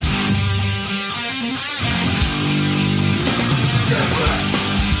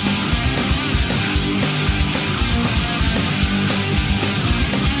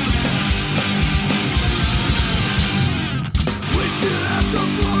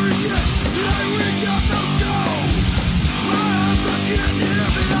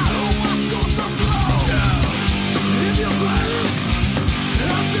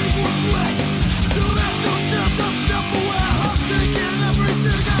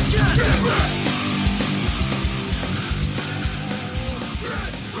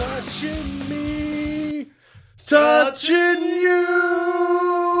touching you.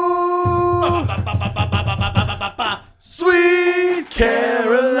 Sweet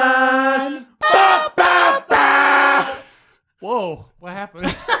Caroline. Ba, ba, ba. Whoa, what happened?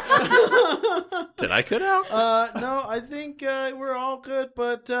 Did I cut out? No, I think we're all good,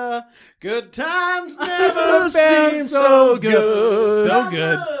 but good times never seem so good. So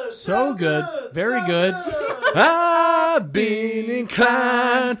good. So good. Very good. I've been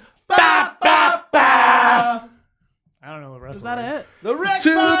inclined ba, ba, ba, I don't know the rest Is of that it. it? The Wreck to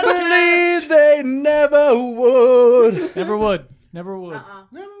Podcast. believe they never would. Never would. Never would.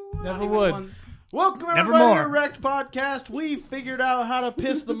 Never would. Once. Welcome Never everybody more. to Wrecked Podcast. We figured out how to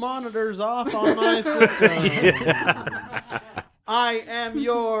piss the monitors off on my system. I am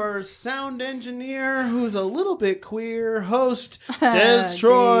your sound engineer, who's a little bit queer, host Des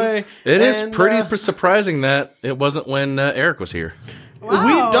Troy. It is And, pretty surprising that it wasn't when Eric was here. Wow.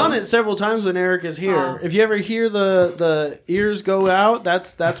 We've done it several times when Eric is here. Oh. If you ever hear the ears go out,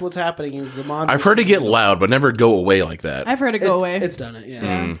 that's what's happening. Is the monitors? I've heard it get loud, but never go away like that. I've heard it go away. It's done it.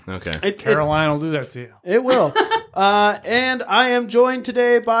 Yeah. Okay. Caroline will do that to you. It will. And I am joined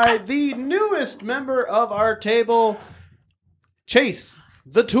today by the newest member of our table, Chase,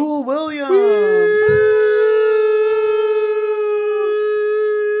 the Tool Williams.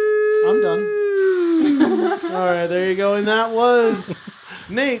 I'm done. All right, there you go. And that was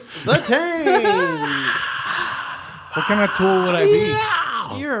Nate the Tame. What kind of tool would I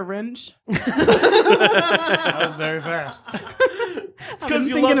be? You're a wrench. That was very fast. I've been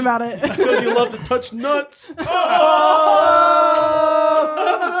thinking about it. It's because you love to touch nuts. You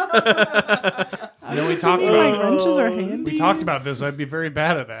know, we talked Like about wrenches are handy. we talked about this. I'd be very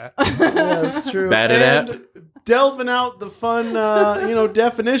bad at that. That's true. Bad at And that? delving out the fun,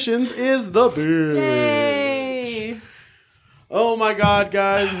 definitions is the bitch. Yay! Oh my God,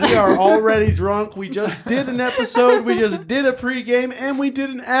 guys, we are already drunk. We just did an episode, we just did a pregame, and we did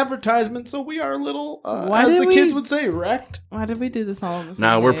an advertisement. So we are a little, Why as did the we- kids would say, wrecked. Why did we do this all on the same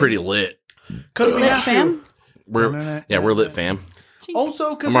Nah, we're day? pretty lit. Because we Lit have fam? We're lit, fam. to.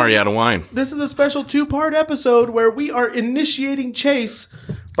 Also, because I'm already out of wine. this is a special two-part episode where we are initiating Chase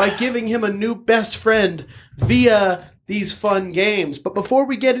by giving him a new best friend via these fun games. But before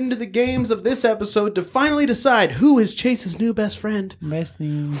we get into the games of this episode to finally decide who is Chase's new best friend,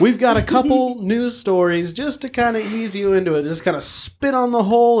 we've got a couple news stories just to kind of ease you into it. Just kind of spit on the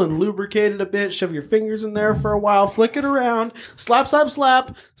hole and lubricate it a bit. Shove your fingers in there for a while. Flick it around. Slap, slap,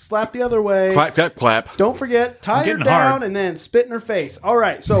 slap. Slap the other way. Clap, clap, clap. Don't forget, tie her getting down hard. and then spit in her face. All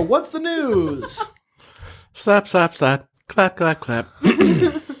right, so what's the news? Slap, slap, slap. Clap, clap, clap.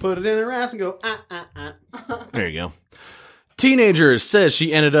 Put it in her ass and go, ah, ah, ah. There you go. Teenager says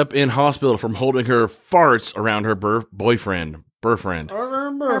she ended up in hospital from holding her farts around her boyfriend. Burfriend.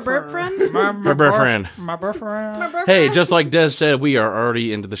 Her burp friend? Her boyfriend. My boyfriend. Hey, just like Des said, we are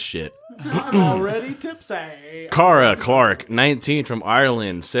already into the shit. Already tipsy. Cara Clark, 19, from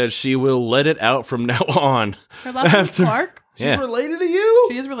Ireland, said she will let it out from now on. Her last name's Clark? She's Yeah. related to you?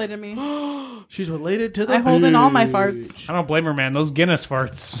 She is related to me. She's related to the I hold in all my bitch. farts. I don't blame her, man. Those Guinness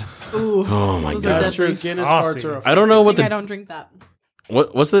farts. Ooh. Oh my Those God. are That's true. deadly. Guinness Saucy. farts are a I don't know what I the don't drink that.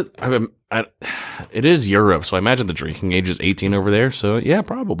 what's the it is Europe, so I imagine the drinking age is 18 over there. So yeah,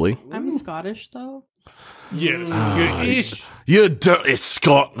 probably. I'm Scottish, though. Yes. Good-ish. You dirty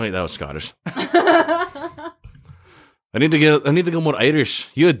Scot. Wait, that was Scottish. I need to go more Irish.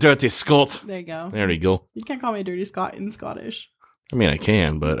 You dirty Scot. There you go. There you go. You can't call me a dirty Scot in Scottish. I mean, I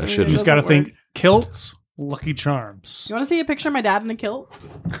can, but I You shouldn't. just got to think kilts, Lucky Charms. You want to see a picture of my dad in a kilt?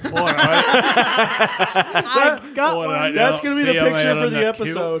 All right. I got All one. right. That's going to be See the how picture man for on the that cute?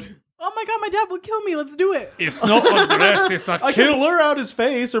 episode. Oh my god, my dad will kill me. Let's do it. It's not a dress, it's a I can kilt. blur out his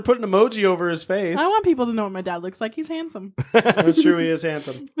face or put an emoji over his face. I want people to know what my dad looks like. He's handsome. That's true, he is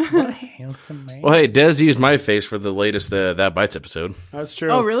handsome. Handsome man. Well, hey, Des used my face for the latest That Bites episode. That's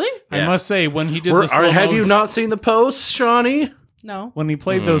true. Oh, really? I must say, when he did Have you not seen the posts, Shawnee? No. when he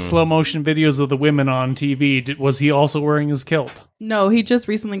played those slow motion videos of the women on TV, was he also wearing his kilt? No, he just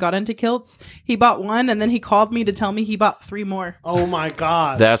recently got into kilts. He bought one, and then he called me to tell me he bought 3 more. Oh my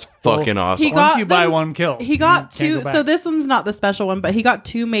God. That's fucking awesome. He Once got you buy them- one kilt, He you got can't 2. go back. So this one's not the special one, but he got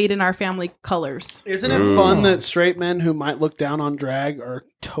 2 made in our family colors. Isn't it fun that straight men who might look down on drag are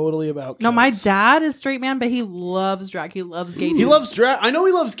totally about No, my kilts? dad is straight man, but he loves drag. He loves gay dudes. He loves drag. I know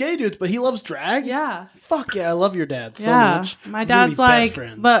he loves gay dudes, but he loves drag? Yeah. Fuck yeah, I love your dad so Yeah. much. My We're gonna be dad's best like,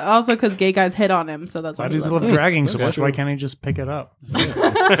 friends. but also because gay guys hit on him, so that's why Why he does he loves love it. dragging so Okay. much? Why can't he just pick it up.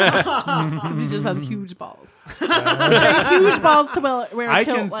 Because he just has huge balls. He has huge balls to wear a I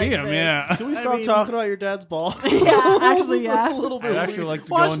kilt can see like him, this. yeah. Can we stop talking about your dad's ball? Yeah, actually, That's yeah. a little bit I'd actually weird. like to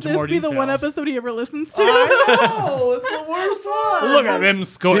go Watch into this more be detail. the one episode he ever listens to. I know. It's the worst one. Look at them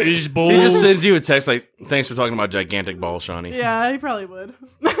Scottish bulls. He just sends you a text like, "Thanks for talking about gigantic balls, Shawnee." Yeah, he probably would.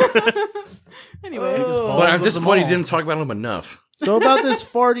 Anyway. Oh. But I'm Balls of disappointed them you all. didn't talk about him enough. So about this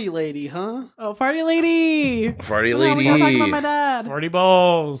farty lady, huh? Oh, party lady. Farty No, we're gonna talk about my lady. dad. 40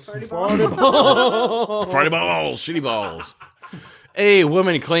 balls. Farty ball. Farty balls. Shitty balls. A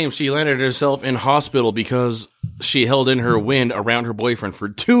woman claims she landed herself in hospital because she held in her wind around her boyfriend for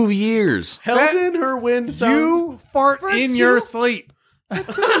 2 years. Held in her wind sounds. You fart For in 2 your sleep. You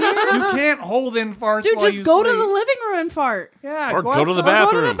can't hold in farts Dude, while just you go sleep. to the living room and fart. Yeah, Or go to the outside.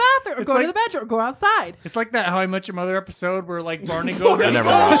 bathroom. Go to the bathroom. Or It's go to like- the bedroom. Or go outside. It's like that How I Met Your Mother episode where like Barney goes I out never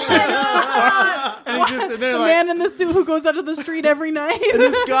watched it. and he just sit there The like, man in the suit who goes out to the street every night. And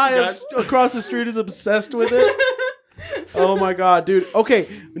this guy across the street is obsessed with it. Oh my god, dude. Okay,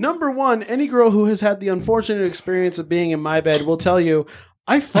 number one, any girl who has had the unfortunate experience of being in my bed will tell you,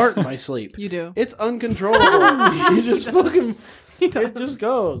 I fart in my sleep. You do. It's uncontrollable. You just fucking, it just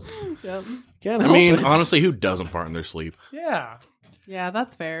goes. Yep. Can't I help mean, it. honestly, who doesn't fart in their sleep? yeah. Yeah,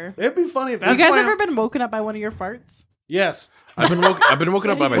 that's fair. It'd be funny if You this. guys why ever I'm- been woken up by one of your farts? Yes. I've been woken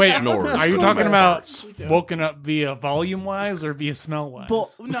up by my Wait, snores. are you Snores talking are about farts. woken up via volume wise or via smell wise?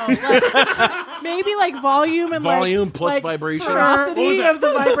 No, like, maybe like volume and Volume like, plus like vibration. ferocity What was that? of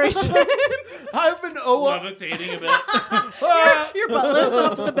the vibration. I've been Levitating a bit. Your butt lifts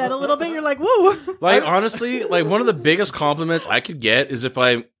off the bed a little bit. You're like, woo. Like, honestly, like one of the biggest compliments I could get is if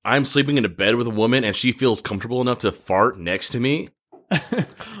I'm sleeping in a bed with a woman and she feels comfortable enough to fart next to me. They'd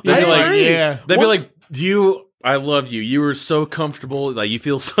be I like, agree. yeah. they'd be Once- like, I love you. You were so comfortable. Like, you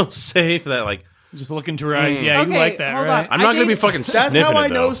feel so safe that, like, Just look into her eyes. Yeah, Okay, you like that, hold right? on. I'm I not going to be think- fucking That's sniffing how I it,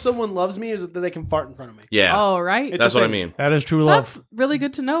 know though. someone loves me is that they can fart in front of me. Yeah. Oh, right. It's That's a what I thing. mean. That is true That's love. really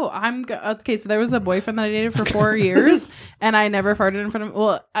good to know. Okay. So there was a boyfriend that I dated for 4 years, and I never farted in front of him.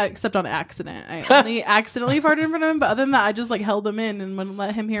 Well, except on accident. I only accidentally farted in front of him, but other than that, I just like held him in and wouldn't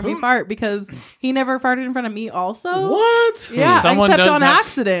let him hear me fart because he never farted in front of me. Also, What? Yeah, Someone except does on have-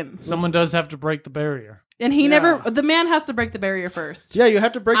 accident. Someone does have to break the barrier. And he Yeah. never. The man has to break the barrier first. Yeah, you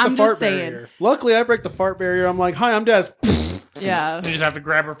have to break I'm the just fart saying. barrier. Luckily, I break the fart barrier. I'm like, hi, I'm Des. Yeah. You just have to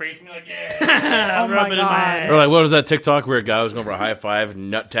grab her face and be like, yeah. Oh my rub it in God. Or like, what was that TikTok where a guy was going for a high five,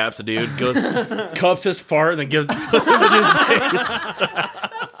 nut taps a dude, goes, cups his fart, and then gives puts him in his face.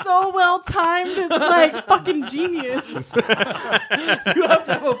 So well timed. It's like fucking genius. You have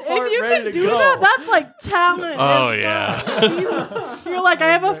to have a fart If you ready can to do go. that, that's like talent. Oh, as yeah. fuck. Jesus. You're like, I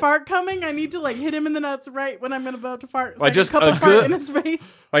have a fart coming. I need to like hit him in the nuts right when I'm about to fart. So Like, I just cup a a fart good- in his face.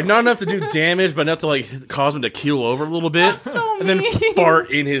 Like, not enough to do damage, but enough to, like, cause him to keel over a little bit. so and then mean. fart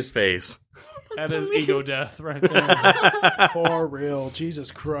in his face. That is ego death right there. For real.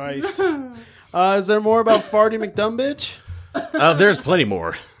 Jesus Christ. Is there more about Farty McDumb bitch? There's plenty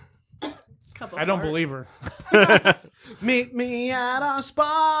more. Cup of I don't fart. believe her. Meet me at our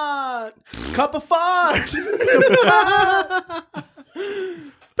spot. Cup of fart.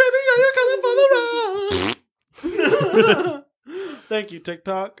 Baby, are you coming for the ride? Thank you,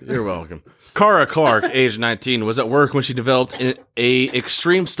 TikTok. You're welcome. Cara Clark, age 19, was at work when she developed a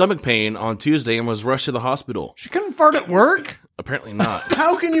extreme stomach pain on Tuesday and was rushed to the hospital. She couldn't fart at work? Apparently not.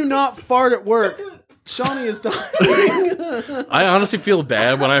 How can you not fart at work? Shawnee is dying. I honestly feel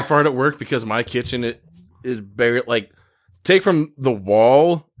bad when I fart at work because my kitchen is very, like, take from the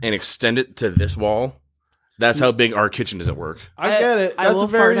wall and extend it to this wall. That's how big our kitchen is at work. I get it. I That's will a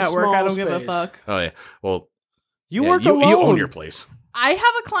very fart at work. small I don't give a space. fuck. Oh, yeah. Well, You yeah, work you alone. own your place. I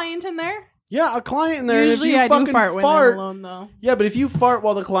have a client in there. Yeah, a client in there. and Usually if you I do fucking fart when I'm alone, though. Yeah, but if you fart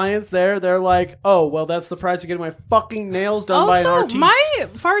while the client's there, they're like, "Oh, well, that's the price of getting my fucking nails done by an Also, artiste." my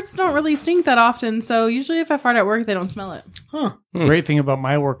farts don't really stink that often, so usually if I fart at work, they don't smell it. Great thing about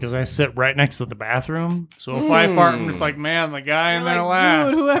my work is I sit right next to the bathroom. So if I fart, I'm just like, man, the guy in You're there like, last.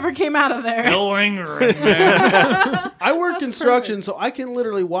 dude, whoever came out of there. Still lingering, man. I work construction, so I can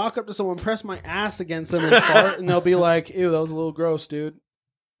literally walk up to someone, press my ass against them, and fart, and they'll be like, "Ew, that was a little gross, dude."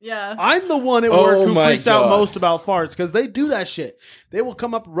 Yeah. I'm the one at Oh work who my freaks out God. most about farts because they do that shit. They will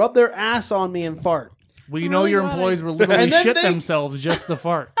come up, rub their ass on me, and fart. Well, you know really your glad employees I- will literally And then shit they- themselves just to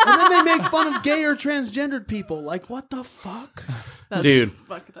fart. And then they make fun of gay or transgendered people. Like, what the fuck? That's Dude.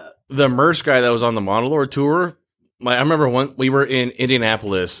 fucked up. The merch guy that was on the Monolord tour, like, I remember we were in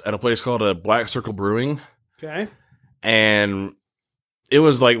Indianapolis at a place called Black Circle Brewing, Okay. and it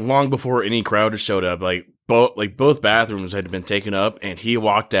was like long before any crowd had showed up. Like, both bathrooms had been taken up, and he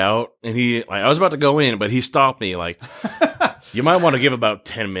walked out, and I was about to go in, but he stopped me like, you might want to give about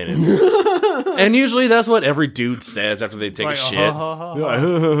 10 minutes. And usually that's what every dude says after they take a shit.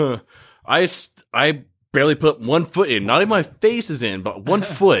 I barely put one foot in, not even my face is in, but one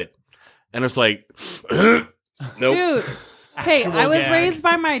foot, and it's like, nope. Dude. Hey, I was raised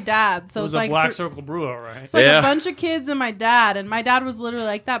by my dad, so it was like a Black Circle Brew, all right. It's like a bunch of kids and my dad was literally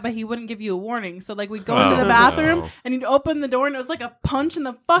like that, but he wouldn't give you a warning. So like we'd go into the bathroom and he'd open the door and it was like a punch in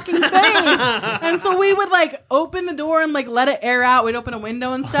the fucking face. And so we would like open the door and like let it air out. We'd open a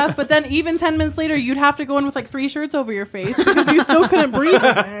window and stuff, but then even 10 minutes later, you'd have to go in with like 3 shirts over your face because you still couldn't breathe in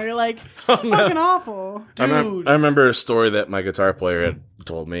there. Like it's fucking awful, Dude. I remember a story that my guitar player had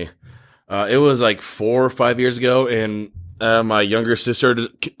told me. It was like 4 or 5 years ago, and my younger sister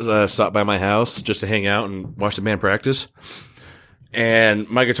stopped by my house just to hang out and watch the band practice. And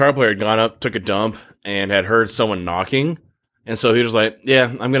my guitar player had gone up, took a dump, and had heard someone knocking. And so he was like, yeah,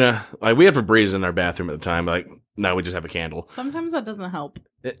 I'm going to... Like, we had Febreze in our bathroom at the time. Like, no, we just have a candle. Sometimes that doesn't help.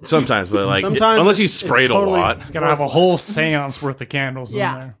 Sometimes, but like... Sometimes unless you sprayed totally, a lot. It's got to have a whole seance worth of candles in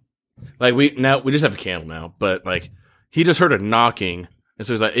there. Like, we just have a candle now. But, like, he just heard a knocking... And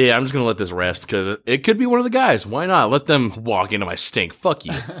so he's like, yeah, I'm just going to let this rest because it could be one of the guys. Why not? Let them walk into my stink. Fuck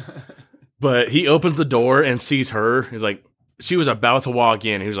you. But he opens the door and sees her. He's like, she was about to walk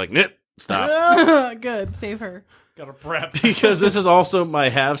in. He was like, nip, stop. Good. Save her. Got to prep. Because this is also my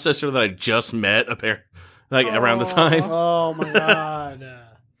half-sister that I just met, apparently, like around the time. Oh, my God.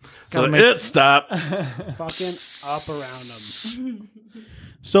 So like, stop. Fucking up around them.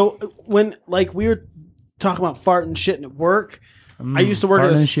 So when, like, we were talking about farting shit at work... I used to work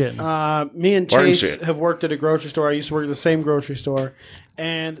at me and Chase have worked at a grocery store. I used to work at the same grocery store.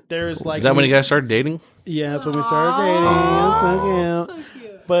 And there's like... Is that when you guys started dating? Yeah, that's when we started dating. It was so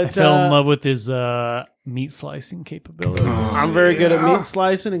cute. But, I fell in love with his meat slicing capabilities. I'm very good at meat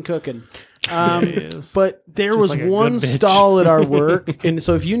slicing and cooking. But there Just was like a one good bitch. stall at our work, and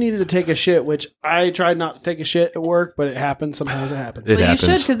so if you needed to take a shit, which I tried not to take a shit at work, but it happens. Sometimes it happens. It Well, happens. you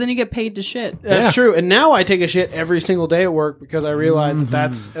should, because then you get paid to shit. That's true. And now I take a shit every single day at work because I realize that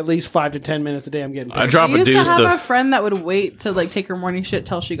that's at least 5 to 10 minutes a day I'm getting paid. I drop I a used to deuce. have a friend that would wait to like take her morning shit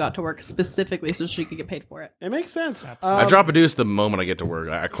till she got to work specifically so she could get paid for it. It makes sense. I drop a deuce the moment I get to work.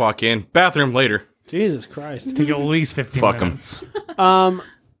 I clock in, bathroom later. Jesus Christ. Take at least 15 Fuck 'em. minutes.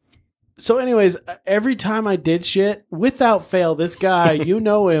 So anyways, every time I did shit, without fail, this guy, you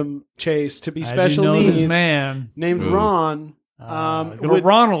know him, Chase, to be special know needs, this man. named Ron. Good old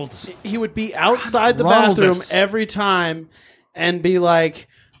Ronald. He would be outside the Ronaldus. bathroom every time and be like,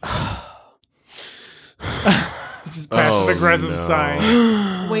 Just passive aggressive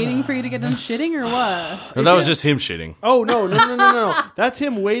sign. Waiting for you to get done shitting or what? No, that was just him shitting. oh, no. That's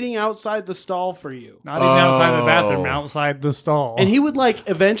him waiting outside the stall for you. Not even outside the bathroom, outside the stall. And he would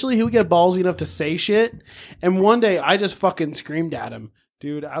eventually he would get ballsy enough to say shit. And one day I just fucking screamed at him.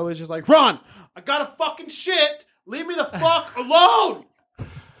 Dude, I was just like, Ron, I gotta fucking shit. Leave me the fuck alone.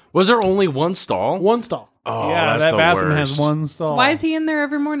 Was there only one stall? One stall. Oh, yeah, that's that the bathroom worst. has one stall. Why is he in there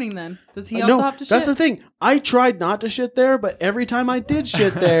every morning then? Does he also No, have to shit? that's the thing. I tried not to shit there, but every time I did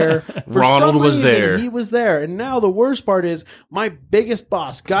shit there, for Ronald some was reason, there. He was there. And now the worst part is my biggest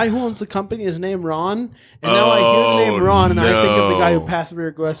boss, guy who owns the company, is named Ron. And now I hear the name Ron, and I think of the guy who no. passively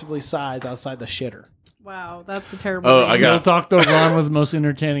aggressively sighs outside the shitter. Wow, that's a terrible Oh, name. I Real got talk though, Ron was the most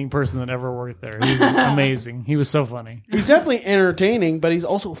entertaining person that ever worked there. He was amazing. He was so funny. He's definitely entertaining, but he's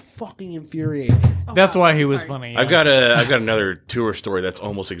also fucking infuriating. That's why he was funny. I've got another tour story that's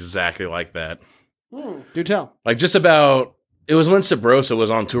almost exactly like that. Do tell. Like just about it was when Sabrosa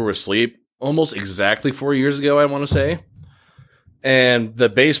was on tour with Sleep, almost exactly 4 years ago, I want to say. And the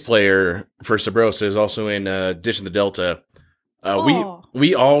bass player for Sabrosa is also in Dish in the Delta.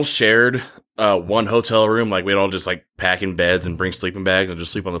 We all shared one hotel room. Like we'd all just like pack in beds and bring sleeping bags and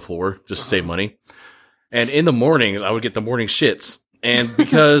just sleep on the floor just to save money. And in the mornings, I would get the morning shits. And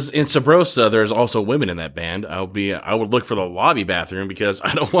because in Sabrosa, there's also women in that band, I would look for the lobby bathroom because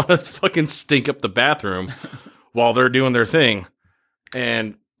I don't want to fucking stink up the bathroom while they're doing their thing.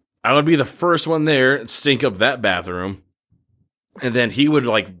 And I would be the first one there and stink up that bathroom. And then he would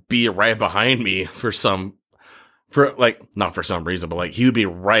like be right behind me not for some reason, but like he would be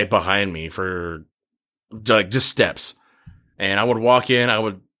right behind me for like just steps. And I would walk in, I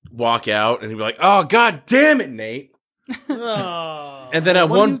would walk out, and he'd be like, "Oh, God damn it, Nate." And then at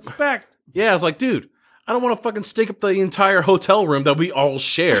what do you expect? I was like, dude, I don't want to fucking stink up the entire hotel room that we all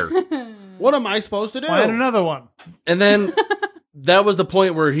share. What am I supposed to do? Find another one. And then that was the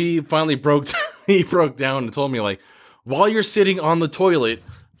point where he finally broke down and told me, like, while you're sitting on the toilet,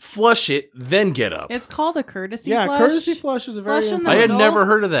 flush it, then get up. It's called a courtesy Yeah, flush. courtesy flush is a very Flush in the I had middle? never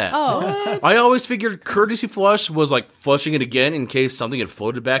heard of that. Oh. I always figured courtesy flush was like flushing it again in case something had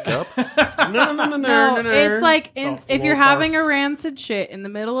floated back up. No, it's like if you're having a farce. rancid shit in the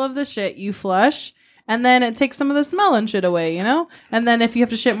middle of the shit, you flush, and then it takes some of the smell and shit away, you know? And then if you have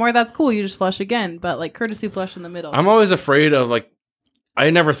to shit more, that's cool. You just flush again. But like courtesy flush in the middle. I'm always afraid of like, I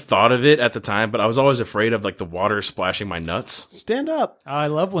never thought of it at the time, but I was always afraid of like the water splashing my nuts. Stand up. I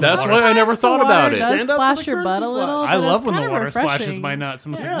love when That's the why water. I never thought The water about it. does Stand up for splash the your butt a courtesy little. flush. I but love it's when the kinda water splashes refreshing. my nuts.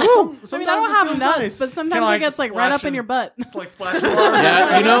 I'm just Yeah, like, I woo! mean, I sometimes don't it have feels nuts, nice. but sometimes kinda it like gets like right up in splashing- your butt. It's like splashing water.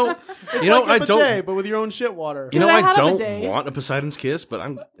 Yeah, you know, Like I a don't. bidet, but with your own shit water. You know, I I had a don't bidet. want a Poseidon's kiss, but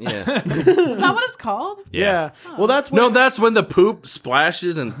I'm. Yeah. Is that what it's called? Yeah. Well, that's when No, that's when the poop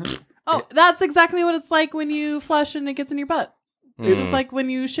splashes and. Oh, that's exactly what it's like when you flush and it gets in your butt. It's just like when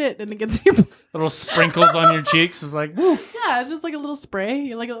you shit and it gets in your butt. Little sprinkles on your cheeks is like, woo. Yeah, it's just like a little spray.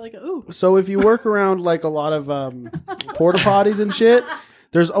 You're like ooh. So if you work around like a lot of porta potties and shit,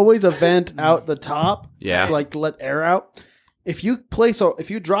 there's always a vent out the top. Yeah. To, like to let air out. If you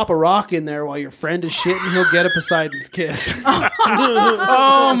drop a rock in there while your friend is shitting, he'll get a Poseidon's kiss.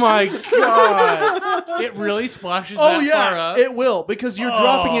 Oh my god! It really splashes Oh that far yeah, up. it will because you're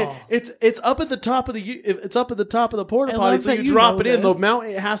dropping it. It's up at the top of the porta I potty, love so that you you drop know it in. The this. amount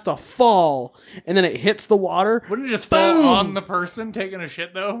it has to fall, and then it hits the water. Wouldn't it just Boom! fall on the person taking a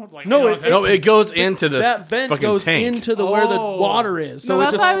shit though? Like, No, you know, it- his head- No, it goes into the That vent fucking goes tank. into where the Oh. water is, so No,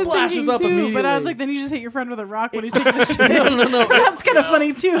 it that's just what I was splashes thinking up too. immediately. But I was like, then you just hit your friend with a rock when he's taking a shit. no. That's kind of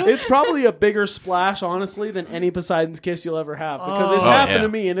funny too. It's probably a bigger splash, honestly, than any Poseidon's kiss you'll ever have because it's Oh, happened yeah. to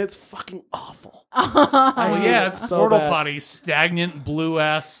me and it's fucking awful. Well, yeah, it's so portal bad. potty, stagnant blue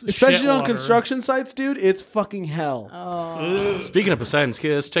ass, Especially shit on water. construction sites, dude. It's fucking hell. Speaking of Poseidon's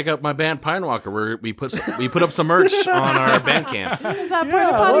kiss, check out my band Pine Walker, where we put up some merch on our Bandcamp. Is that Yeah,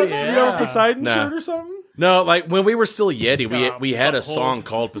 porta what? potty? yeah. You have a Poseidon Nah. shirt or something? No, like when we were still Yeti, got we had a butthole. song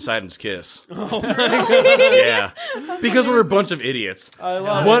called Poseidon's Kiss. Oh my god! Yeah, because we were a bunch of idiots. I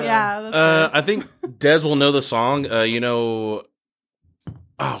love What? it. Yeah, that's fair. I think Des will know the song. You know.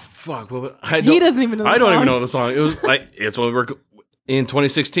 Oh fuck! He doesn't even know the I don't song. even know the song. It was like it's when we were in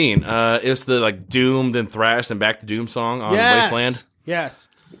 2016. It's the like Doom then Thrash then Back to Doom song on Wasteland. Yes.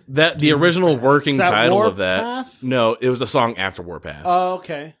 That the original working Is that title of that. Warpath? No, it was the song after Warpath. Oh,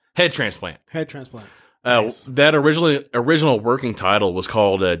 okay. Head transplant. Head transplant. That original working title was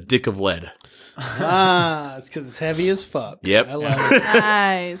called Dick of Lead. It's because it's heavy as fuck. Yep. I love it.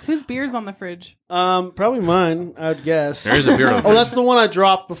 Nice. Whose beer's on the fridge? Probably mine, I'd guess. There is a beer on the Oh, that's the one I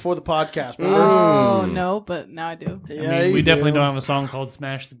dropped before the podcast. Remember? Oh no, but now I do. I Yeah, mean, we you definitely do. don't have a song called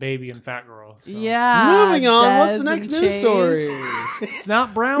 "Smash the Baby" and "Fat Girl." So. Yeah. Moving on. What's the Des next and news Chase. story? It's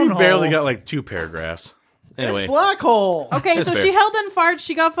not brown. We hole. barely got like 2 paragraphs. Anyway, It's Black Hole. Okay, That's so fair. she held in farts.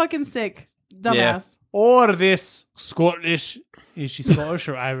 She got fucking sick. Dumbass. Yeah. Or this Scottish. Is she Scottish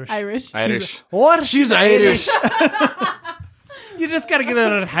or Irish? Irish. Irish. Or She's Irish. You just gotta get a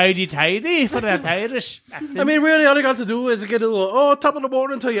little howdy tidy for that Irish accent. I mean, really, all you got to do is get a little, top of the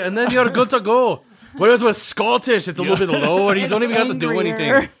morning to you, and then you're good to go. Whereas with Scottish, it's a little bit lower. You don't even have to do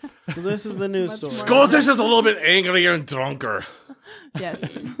Angrier. anything. So this is the news story. Scottish is a little bit angrier and drunker. Yes.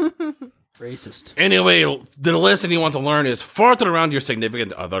 Racist. Anyway, the lesson you want to learn is fart around your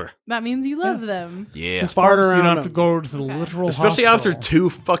significant other. That means you love them. Yeah. Fart so you around don't have to them. go to the Okay. literal Especially hospital. after 2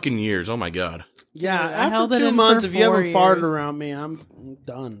 fucking years. Oh my god. Yeah, I held after it 2 in months, for if you 4 haven't farted years. around me, I'm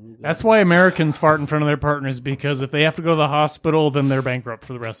done. That's why Americans fart in front of their partners, because if they have to go to the hospital, then they're bankrupt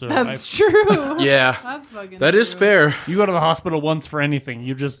for the rest of their That's life. true. Yeah. That's fucking That is true. fair. You go to the hospital once for anything,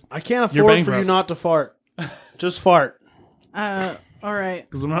 you just I can't You're afford for you bankrupt. not to fart. Just fart. All right.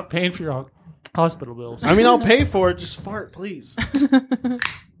 because I'm not paying for your hospital bills. I mean, I'll pay for it. Just fart, please.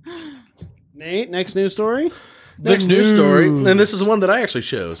 Nate, next news story. Next news story. And this is one that I actually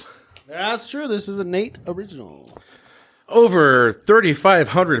chose. That's true. This is a Nate original. Over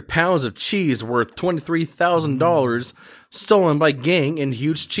 3,500 pounds of cheese worth $23,000 stolen by gang in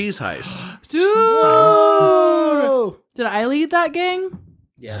huge cheese heist. Oh, Did I lead that gang?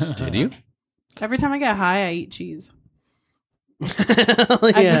 yes. Did you? Every time I get high, I eat cheese. I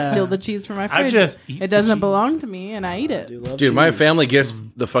I just steal the cheese from my I fridge. just eat It the doesn't cheese. belong to me, and I eat it. Dude, my family gets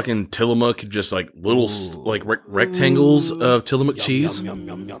the fucking Tillamook, just like little like rectangles of Tillamook cheese. I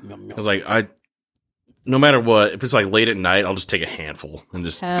was like, no matter what, if it's like late at night, I'll just take a handful and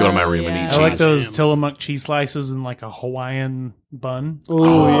just go to my room and Hell eat I cheese. like those Tillamook cheese slices in like a Hawaiian bun.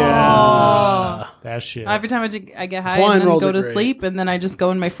 Oh, yeah. That shit. Every time I get high Hawaiian and then rolls go are to great. sleep, and then I just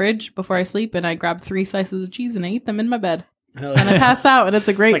go in my fridge before I sleep, and I grab 3 slices of cheese and I eat them in my bed. Hell And I pass out, and it's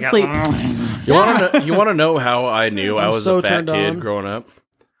a great Like a- sleep. You want to know how I knew I I'm was so a fat turned kid on. growing up?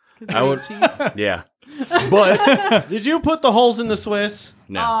 I would, Cheese. yeah. But Did you put the holes in the Swiss?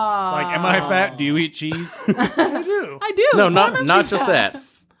 no, Like, am I fat? Do you eat cheese? I do. I do. no, So I must not be just fat. that.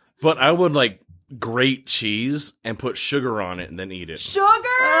 But I would like grate cheese and put sugar on it and then eat it. Sugar.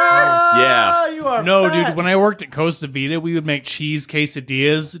 Yeah. You are No, fat. dude. When I worked at Costa Vida, we would make cheese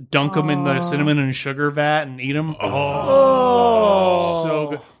quesadillas, dunk them in the cinnamon and sugar vat, and eat them. Oh, So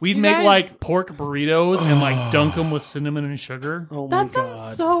good. We'd You make guys- like pork burritos and like dunk them with cinnamon and sugar. Oh my That god.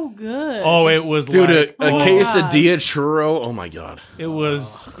 sounds so good. Oh, it was Dude, like, a Oh my quesadilla churro. Oh my god. it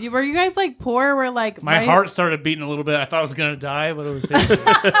was. Were you guys like poor? Where like My heart started beating a little bit. I thought I was gonna die, but it was. tasty.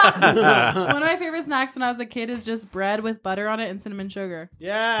 One of my favorite snacks when I was a kid is just bread with butter on it and cinnamon sugar.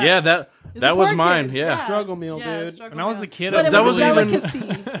 Yes. Yeah, that It's that a was poor mine. kid. Yeah. Struggle meal, dude. struggle When I was meal. a kid, But I it That was a wasn't even-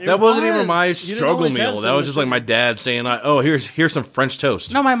 delicacy. That wasn't even was. my You didn't struggle always have meal. That was cinnamon just like my dad saying, like, "Oh, here's some French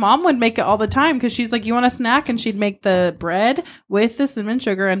toast." No, my mom would make it all the time because she's like, "You want a snack?" And she'd make the bread with the cinnamon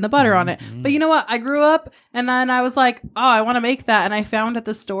sugar and the butter on it. But you know what? I grew up and then I was like, "Oh, I want to make that." And I found at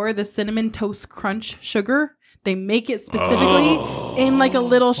the store the cinnamon toast crunch sugar. They make it specifically in like a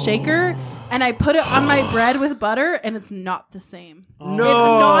little shaker. And I put it on my bread with butter, and it's not the same. No. It's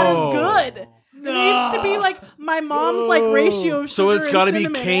not as good. It needs to be like my mom's like ratio of sugar. So it's and gotta be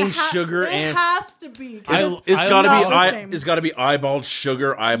cinnamon. cane It ha- sugar it and- has to be. 'cause It's I got to love be the same. it's got to be eyeballed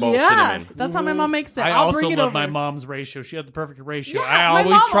sugar, eyeballed yeah, cinnamon. that's how my mom makes it. I I'll also bring it love over. my mom's ratio. She had the perfect ratio. Yeah, I my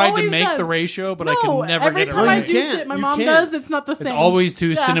always mom tried to always make the does. ratio, but I No, could never every get it time I right. do You can't. shit, my You mom can't. does. It's not the same. It's always too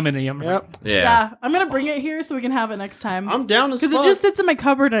Yeah. cinnamony. Yep. Yeah. Yeah, I'm gonna bring it here so we can have it next time. I'm down as Because fuck. it just sits in my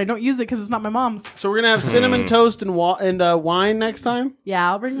cupboard and I don't use it because it's not my mom's. So we're gonna have cinnamon toast and wine next time. Yeah,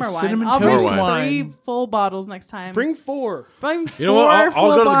 I'll bring more wine. Cinnamon I'll bring toast wine. 3 full bottles next time. Bring 4. Bring You know what?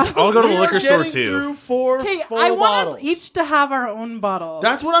 I'll go to the We are liquor store getting too. Through 4 Okay, full I want bottles. us each to have our own bottle.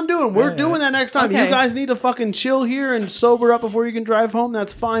 That's what I'm doing. We're doing that next time. Okay. You guys need to fucking chill here and sober up before you can drive home.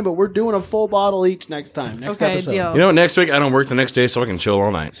 That's fine, but we're doing a full bottle each next time. Next okay, episode. deal. You know what? Next week I don't work the next day, so I can chill all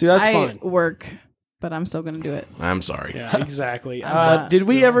night. See, that's I fine. work, but I'm still gonna do it. I'm sorry. Yeah, exactly. I'm not. Did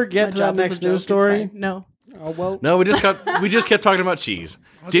we ever get My to that job is a next joke, news it's story? fine. No. Oh well. No, we just kept talking about cheese.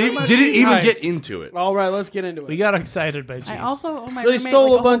 Didn't about didn't cheese even nice. get into it. All right, let's get into it. We got excited by cheese. I also owe my So they roommate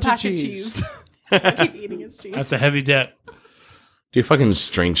stole like a bunch whole of pack cheese. I keep eating his cheese. That's a heavy debt. Dude, fucking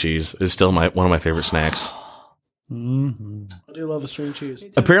string cheese is still one of my favorite snacks. I do love a string cheese.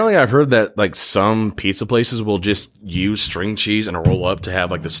 Apparently, I've heard that like some pizza places will just use string cheese and roll up to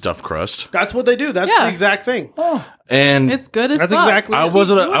have like the stuffed crust. That's what they do. That's Yeah. the exact thing. And It's good as That's fuck. exactly. I it. was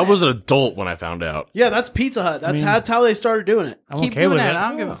Keep an doing it. adult when I found out. Yeah, that's Pizza Hut. That's how they started doing it. I'm Keep okay doing with it. it. I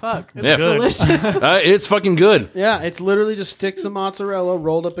don't give a fuck. It's Yeah. good. Delicious. It's fucking good. Yeah, it's literally just sticks of mozzarella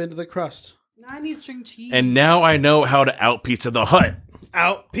rolled up into the crust. Now I need string cheese. And now I know how to out pizza the Hut.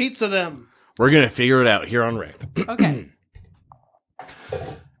 Out pizza them. We're gonna figure it out here on Wrecked. Okay.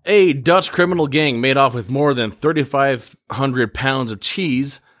 A Dutch criminal gang made off with more than 3,500 pounds of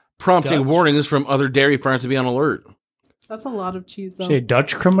cheese, prompting Dutch. warnings from other dairy farms to be on alert. That's a lot of cheese, though. Say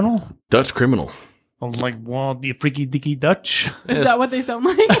Dutch criminal? Dutch criminal. Oh, like, well, the freaky dicky Dutch. Is that what they sound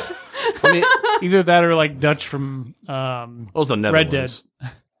like? I mean, Either that or like Dutch from those are the Red Netherlands.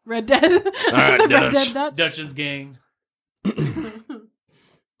 Red Dead. right, Red Dutch. Dead Dutch. Dutch's gang.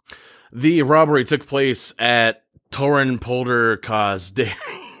 The robbery took place at Torenpolderkaas Dairy.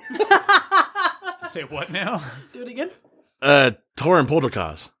 Say what now? Do it again.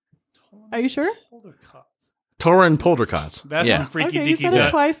 Torenpolderkaas. Are you sure? Torenpolderkaas. That's Yeah. some freaky Okay, you deaky said it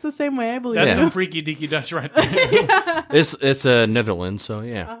Dutch. twice the same way. I believe That's it. some freaky deaky Dutch right there. It's Netherlands, so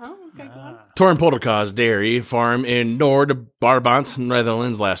yeah. Uh-huh. Okay, go on. Torenpolderkaas Dairy Farm in Noord-Brabant,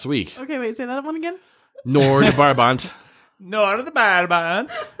 Netherlands last week. Okay, wait, say that one again. Noord-Brabant. No, out of the bad man.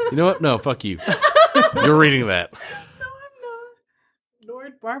 You know what? No, fuck you. You're reading that.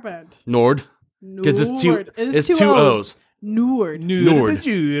 Nord Barband. Nord. Because it's two O's. Nord. Noord.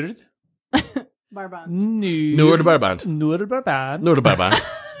 Noord. Barband. Noord-Brabant. Noord-Brabant. Noord-Brabant.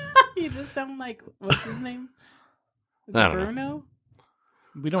 You just sound like, what's his name? Is I it don't know. Bruno?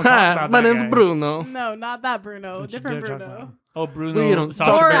 We don't talk Hi, about my that name's guy. Bruno. No, not that Bruno. Don't you Different dare talk Bruno. about him. Oh, Bruno. We don't Sasha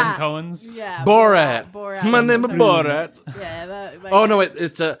talk- Baron Borat. Cohen's. Yeah. Borat. Borat. My name is Borat. Borat. Yeah, that. Like, Oh, no, wait.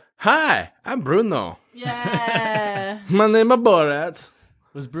 It's hi, I'm Bruno. Yeah. My name is Borat.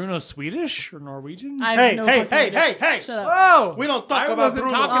 Was Bruno Swedish or Norwegian? I have Hey, no hey, fucking hey, idea. hey, hey. Shut up. Whoa! We don't talk I about wasn't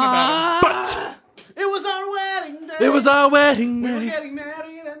Bruno. talking about him. But It was our wedding day. it was our wedding We were day. getting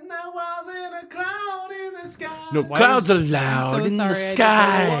married and there wasn't a cloud in the sky. No Why clouds is- allowed I'm so in sorry, the I did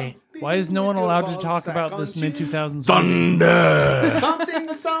sky. Why is no one allowed to talk about this mid 2000s? Thunder.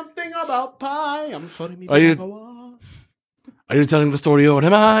 Something about pie. I'm sorry, me. Are you- Are you telling the story or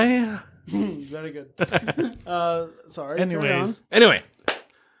am I? Very good. Sorry. carry Anyways, Anyway,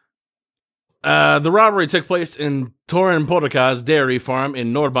 The robbery took place in Toren Porteca's dairy farm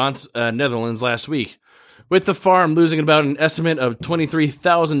in Noordbond, Netherlands last week, with the farm losing about an estimate of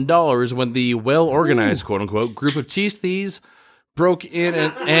 $23,000 when the well-organized, quote-unquote, group of cheese thieves broke in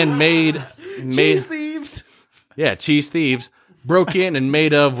and made Cheese thieves. Yeah, cheese thieves broke in and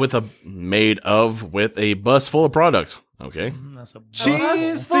made of with a bus full of product. Okay. That's a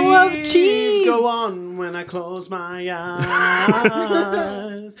Cheese full of thieves cheese. go on when I close my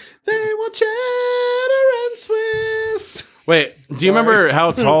eyes. They want cheddar and Swiss. Wait, do you remember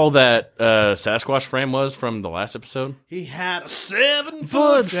how tall that Sasquatch frame was from the last episode? He had a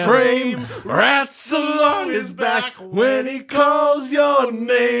 7-foot frame, rats along his back. When he calls your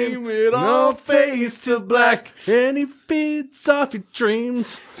name, it all fades to black. and he feeds off your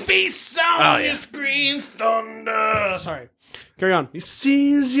dreams. Feast on yeah. your screams, thunder. Sorry. Carry on. He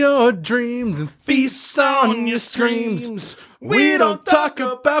sees your dreams and feasts on your screams. We don't talk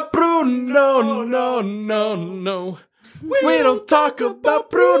about Bruno, no. We don't talk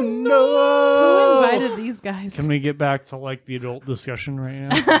about Bruno. Who invited these guys? Can we get back to like the adult discussion right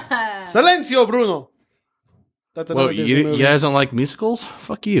now? Silencio, Bruno. That's another Well, Disney you movie. guys don't like musicals?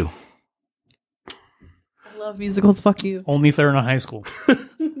 Fuck you. I love musicals. Fuck you. Only if they're in a high school.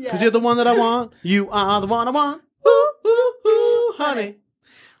 Because you're the one that I want. You are the one I want. Ooh, ooh, ooh, honey.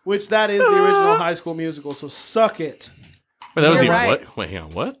 Which that is the original High School Musical, so suck it. Wait, that was You're the right. what? Wait, hang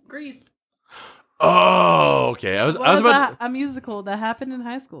on, what? Grease. Oh, okay. I was about. a musical that happened in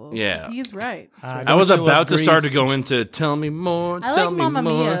high school. Yeah. He's right. I was about to start to go into tell me more. I Tell like me Mamma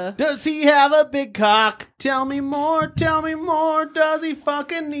more. Mia. Does he have a big cock? Tell me more, tell me more. Does he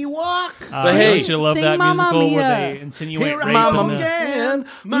fucking Ewok? But hey, don't you love sing that Mamma musical where Mia. they insinuate Here rape I Mamma come in the... again.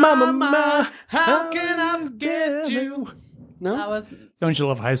 Mama, how can I forget you? That No? was Don't you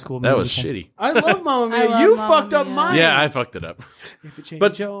love High School That Musical? was shitty. I love Mamma I Mia. love You Mamma fucked up Mia. mine. Yeah, I fucked it up. If you change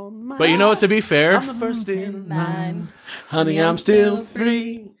But- your mind, But you know what? To be fair, I'm the first in line. Nine. Honey, I'm still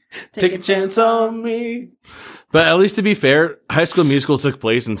free. Take a chance on me. but at least to be fair, High School Musical took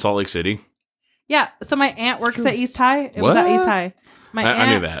place in Salt Lake City. Yeah, so my aunt works at East High. It was What? at East High.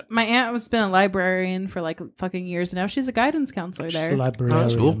 I knew that. My aunt was been a librarian for like fucking years. Now she's a guidance counselor She's there. a librarian.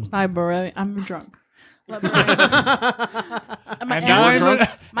 that's cool. Librarian. I'm drunk. Librarian. my And aunt, I'm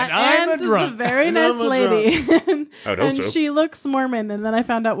my and I'm aunt is a drunk. very And nice I'm a lady. I would hope and so. she looks Mormon. And then I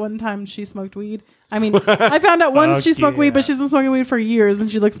found out one time she smoked weed. I mean, I found out once Fuck she smoked weed, yeah. but she's been smoking weed for years,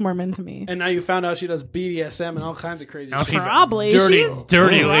 and she looks Mormon to me. And now you found out she does BDSM and all kinds of crazy Now shit. she's a Probably. dirty, She's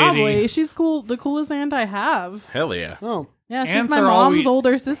dirty Probably. lady. She's cool. The coolest aunt I have. Hell yeah. Oh. Yeah, she's Aunts my are mom's always-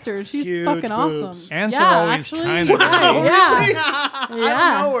 older sister. She's Huge fucking boobs. awesome. Aunts yeah, are always actually, kinda yeah, dirty. yeah. I don't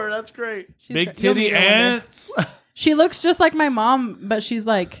Yeah. know her. That's great. She's Big great. You'll titty meet her one day. ants. She looks just like my mom, but she's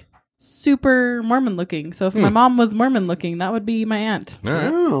like super Mormon looking. So if my mom was Mormon looking, that would be my aunt. All right.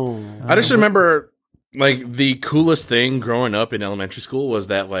 Oh. I just remember, like, the coolest thing growing up in elementary school was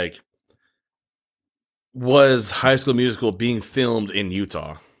that, like, was High School Musical being filmed in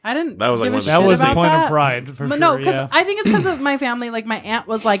Utah. I didn't. That was, like, give a one of the- That shit was the about point that. of pride, for But sure. no, because yeah. I think it's because of my family. Like my aunt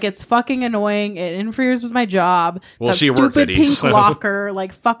was like, "It's fucking annoying. It interferes with my job." Well, That she worked stupid at pink East, so- locker.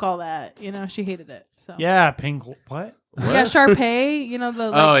 Like fuck all that. You know, she hated it. So Yeah, pink. What? yeah, Sharpay. You know the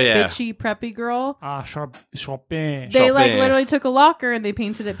like, Oh, yeah. bitchy preppy girl. Chopin. They like Chopin. literally took a locker and they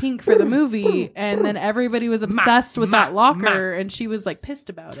painted it pink for the movie, and then everybody was obsessed with that locker, and she was like pissed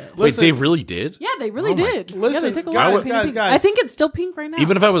about it. Wait, Listen. they really did? Yeah, they really Oh my- did. Listen, yeah, they took a guys, locker. and painted guys, pink. guys. I think it's still pink right now.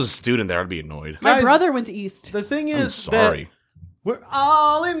 Even if I was a student there, I'd be annoyed. my Guys, brother went to East. The thing I'm is sorry. that we're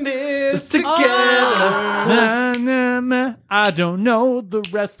all in this Together. Na, na, na, I don't know the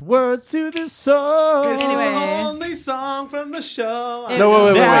rest words to this song. It's Anyway. the only song from the show. It No,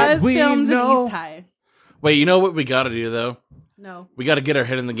 wait, was we filmed know. in East High. Wait, you know what we gotta do, though? No. We gotta get our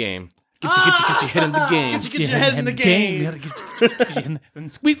head in the game. Get your head in the game. Get your head in the game. You gotta get your head in-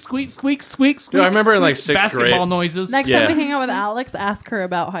 and squeak, squeak, squeak, squeak, squeak. I remember in, like, squeak. sixth basketball grade- noises. Next Yeah. time we hang out with Alex, ask her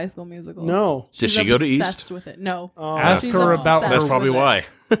about High School Musical. No. Did She's she go to obsessed East? with it. No. Oh. Ask She's her about obsessed That's her. probably with it. why.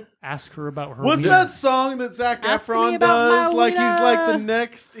 Ask her about her. What's weed. that song that Zac Ask me Efron about my does? Like he's wiener. like the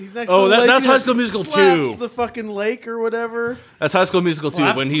next. He's next. Oh, to the lake that's and High School Musical slaps 2. the fucking lake or whatever. That's High School Musical 2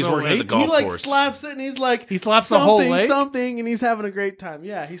 Slaps when he's the working at the lake? golf He like course. slaps it and he's like He slaps the whole something, lake? something, and he's having a great time.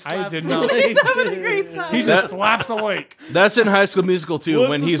 Yeah, he slaps did the not- lake. He's having a great time. He That- just slaps a lake. That's in High School Musical 2 What's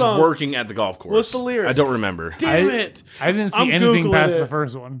when the he's song? working at the golf course. What's the lyric? I don't remember. Damn it! I didn't see I'm anything Googling past it. the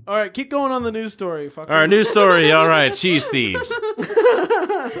first one. All right, keep going on the news story. Fucker. All right, news story. All right, cheese thieves.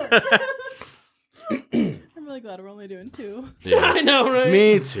 I'm really glad we're only doing two. Yeah. I know, right?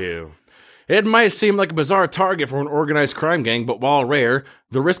 Me too. It might seem like a bizarre target for an organized crime gang, but while rare,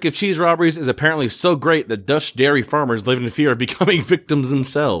 the risk of cheese robberies is apparently so great that Dutch dairy farmers live in fear of becoming victims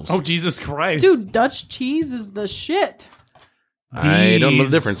themselves. Oh, Jesus Christ. Dude, Dutch cheese is the shit. I don't know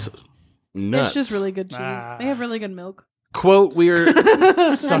the difference. Nuts. It's just really good cheese. They have really good milk. Quote, we are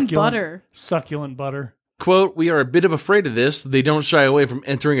And butter. Succulent butter. Quote, we are a bit of afraid of this. They don't shy away from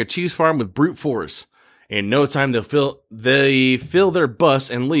entering a cheese farm with brute force. In no time, they fill their bus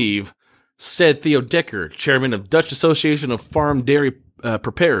and leave, said Theo Decker, chairman of Dutch Association of Farm Dairy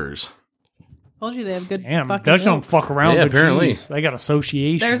Preparers. Told you they have good Damn, fucking Dutch don't milk. fuck around with apparently. cheese. They got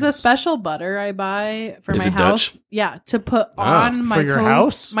associations. There's a special butter I buy for Is my it house. Dutch? Yeah, to put on my For your toast.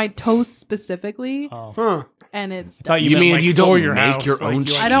 house? My toast specifically. Oh. Huh. And it's I thought You meant, mean like, you for don't your make house, your like own you,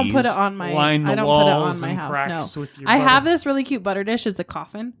 cheese? I don't put it on my line the I don't put it walls on my and house. cracks No. with your I butter. have this really cute butter dish. It's a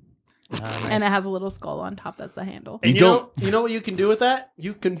coffin. Nice. And it has a little skull on top. That's the handle. And You don't- you know what you can do with that?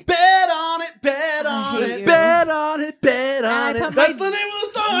 You can bet on it, bet on hate it, you. bet. Bet on it, bet I on put it. my- That's the name of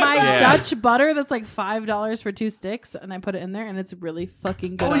the song. My Yeah. Dutch butter that's like $5 for 2 sticks, and I put it in there, and it's really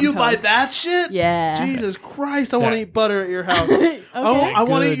fucking good. Oh, on you buy toast. that shit? Yeah. Jesus Christ, I want to Yeah. eat butter at your house. Okay. I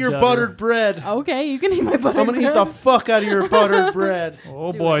want to Good eat your butter. buttered bread. Okay, you can eat my butter. I'm going to eat the fuck out of your buttered bread.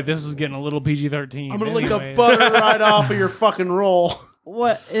 Oh boy, this is getting a little PG-13. I'm going to lick the Anyways. butter right off of your fucking roll.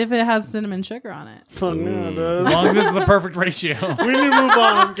 What if it has cinnamon sugar on it? Fuck yeah, it As does. long as it's the perfect ratio. We need to move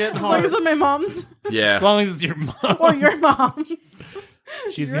on. I'm getting As long as hard. it's my mom's Yeah. As long as it's your mom. or your mom's.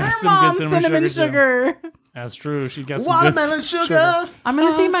 She's Your got some mom's good cinnamon, sugar. too. sugar. That's true. She got some Watermelon good sugar. I'm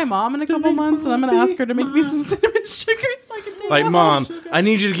gonna see my mom in a couple months, and I'm gonna ask her to make me some cinnamon sugar so I can take Like, it Mom, sugar. I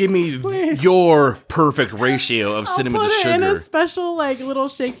need you to give me Please. your perfect ratio of I'll cinnamon put to it in a sugar. special like little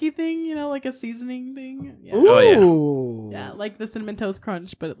shaky thing, you know, like a seasoning thing. Yeah. Oh, yeah. Ooh. Yeah, like the cinnamon toast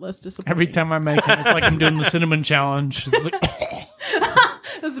crunch, but less disappointing. Every time I make it, it's like I'm doing the cinnamon challenge. It's like,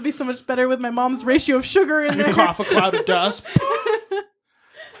 This would be so much better with my mom's ratio of sugar in You there. cough a cloud of dust.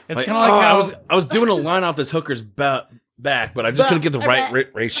 it's Like, kind of like oh, how I was doing a line off this hooker's back, but I just couldn't get the right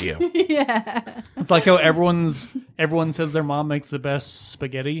ratio. Yeah. it's like how everyone says their mom makes the best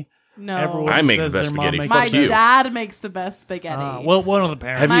spaghetti. No. Everyone I make the says best their mom spaghetti. makes my Fuck the you. best. dad makes the best spaghetti. Well, one of the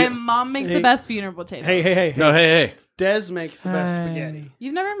parents. Have my you- mom makes Hey. the best funeral potatoes. Hey. No, hey. Des makes the best spaghetti.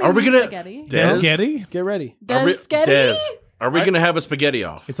 You've never made Are we me gonna- spaghetti? Des? Spaghetti? Get ready. Des, are we going to have a spaghetti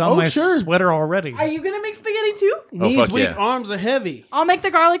off? It's on Oh, my sure. sweater already. Are you gonna make spaghetti too? Knees fuck weak, yeah. arms are heavy. I'll make the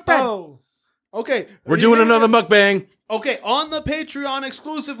garlic bread. Oh. Okay. We're doing another mukbang. Okay, on the Patreon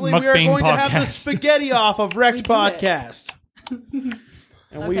exclusively, we are Mukbang going to have the podcast. spaghetti off of Wrecked do it. Podcast.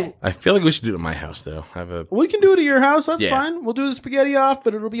 And Okay. I feel like we should do it at my house, though. I have a we can do it at your house. That's Yeah. fine. We'll do the spaghetti off,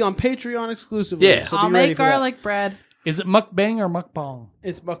 but it'll be on Patreon exclusively. Yeah. so I'll be ready make for that. garlic bread. Is it mukbang or mukbang?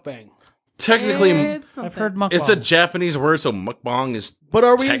 It's mukbang. technically. It's I've something. heard mukbang. It's a Japanese word, so mukbang is But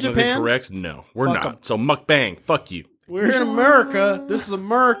are we in technically Japan? correct. No, we're Fuck 'em. not. So mukbang, fuck you. We're in America. This is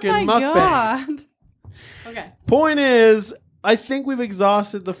American Oh my mukbang. God. Okay. Point is, I think we've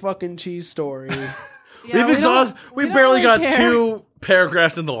exhausted the fucking cheese story. Yeah, We've exhausted. We don't barely really got care. 2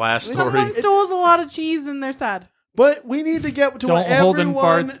 paragraphs in the last story. Someone stole a lot of cheese and they're sad. But we need to get to don't what hold in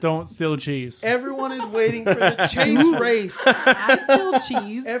everyone... farts, don't steal cheese. Everyone is waiting for the chase race. I stole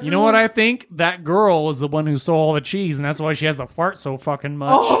cheese. You know what I think? That girl is the one who stole all the cheese, and that's why she has to fart so fucking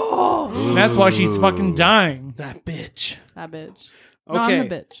much. Oh, And that's why she's fucking dying. That bitch. that bitch. No, Okay. I'm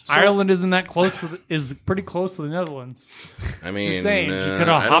the bitch. Ireland isn't that close to is pretty close to the Netherlands. I mean, Just saying, she coulda I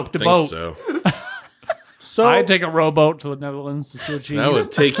don't hopped a think boat. So. So I'd take a rowboat to the Netherlands to steal cheese. That would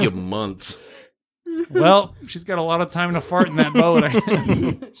take you months. Well, she's got a lot of time to fart in that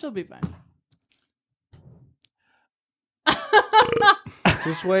boat. She'll be fine.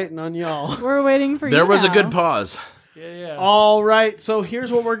 just waiting on y'all. We're waiting for you. There was a now. good pause. yeah. All right, so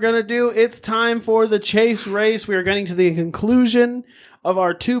here's what we're gonna do. It's time for the chase race. We are getting to the conclusion of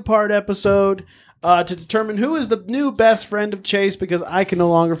our 2-part episode to determine who is the new best friend of Chase, because I can no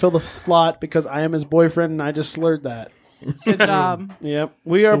longer fill the slot because I am his boyfriend and I just slurred that. Good job. Yep,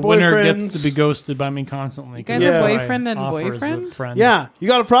 we are The winner boyfriends. gets to be ghosted by me constantly. You guys are That's what I boyfriend and offer as a boyfriend? friend. Yeah, you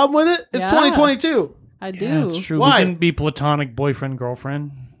got a problem with it? It's Yeah. 2022. I do. Yeah, that's true. Why? We can be platonic boyfriend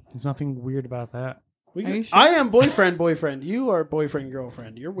girlfriend. There's nothing weird about that. We Are can- you sure? I am boyfriend. You are boyfriend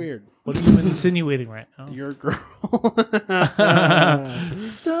girlfriend. You're weird. What are you insinuating right now? You're a girl.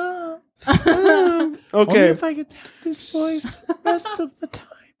 Stop. okay, Only if I could take this voice the rest of the time.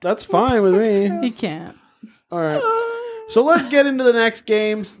 that's fine with me. He can't. All right. So let's get into the next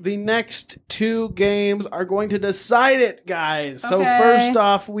games. The next 2 games are going to decide it, guys. So Okay. first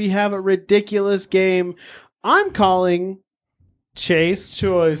off, we have a ridiculous game I'm calling Chase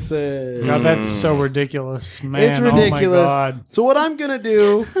choices. God, that's so ridiculous, man. It's ridiculous. Oh my God. So what I'm going to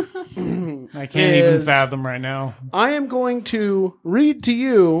do I can't even is- fathom right now. I am going to read to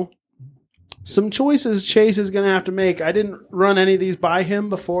you some choices Chase is going to have to make. I didn't run any of these by him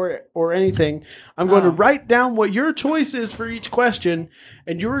before or anything. I'm going to write down what your choice is for each question,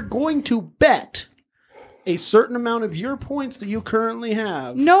 and you're going to bet a certain amount of your points that you currently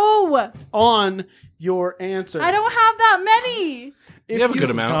have No, on your answer. I don't have that many. If You have a good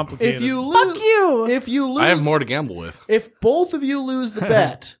It's amount. complicated. If you lose, Fuck you. If you lose, I have more to gamble with. If both of you lose the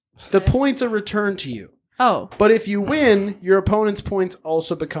bet, the points are returned to you. Oh. But if you win, your opponent's points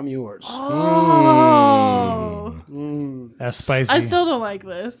also become yours. Oh. That's spicy. I still don't like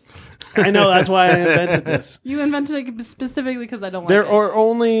this. I know, that's why I invented this. You invented it specifically because I don't like There it. are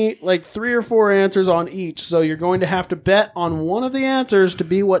only like 3 or 4 answers on each, so you're going to have to bet on one of the answers to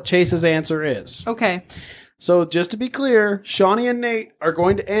be what Chase's answer is. Okay. So just to be clear, Shawnee and Nate are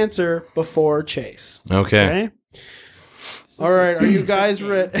going to answer before Chase. Okay. Okay? All right, are you guys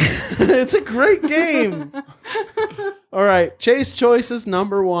ready? It's a great game. All right, Chase choice is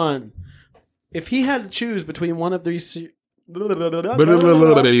number 1. If he had to choose between one of these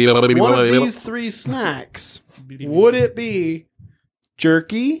 3 snacks, would it be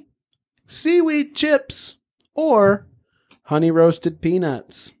jerky, seaweed chips, or honey roasted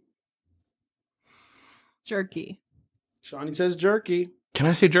peanuts? Jerky. Shawnee says jerky. Can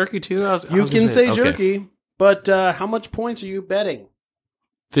I say jerky too? I was You gonna can say okay. jerky, but how much points are you betting?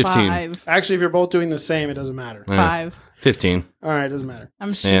 15. 5. Actually, if you're both doing the same, it doesn't matter. Yeah. 5. 15. All right, it doesn't matter.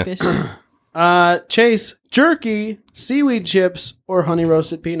 I'm sheepish. Chase, jerky, seaweed chips, or honey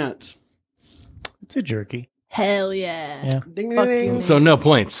roasted peanuts? It's a jerky. Hell yeah. Yeah. Ding, ding, Fuck ding. you. So no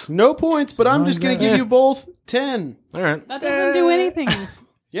points. No points, but I'm just going to give you both 10. All right. That doesn't do anything. Yeah,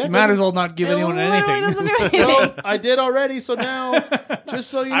 You it might doesn't- as well not give It anyone literally anything. doesn't do anything. No, I did already, so now, just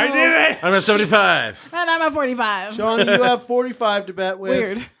so you know. I did it. I'm at 75. And I'm at 45. Shawnee, you have 45 to bet with.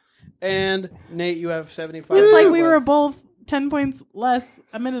 Weird. And Nate, you have 75. It's to like bet we with. were both 10 points less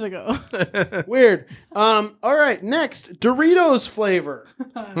a minute ago. Weird. All right, next, Doritos flavor.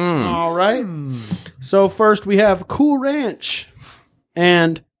 All right. So first we have Cool Ranch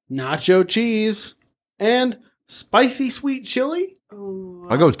and nacho cheese and spicy sweet chili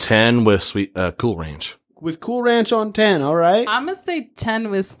I'll go 10 with sweet Cool Range. with Cool Ranch on 10. All right. I'm going to say 10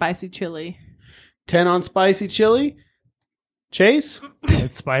 with spicy chili. 10 on spicy chili. Chase?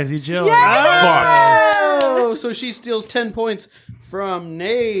 It's spicy chili. Oh, so she steals 10 points from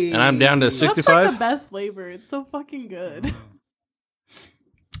Nate. And I'm down to That's like 65. the best flavor. It's so fucking good.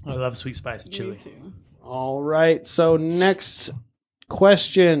 I love sweet spicy Me chili. too. All right. So next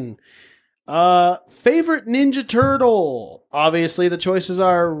question. Favorite Ninja Turtle? Obviously, the choices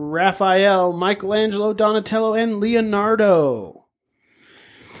are Raphael, Michelangelo, Donatello, and Leonardo.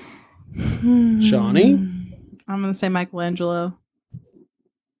 Shawnee? I'm going to say Michelangelo.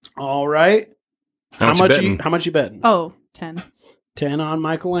 All right. How much you betting? How much you betting? Oh, 10. 10 on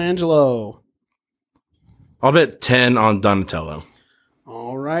Michelangelo. I'll bet 10 on Donatello.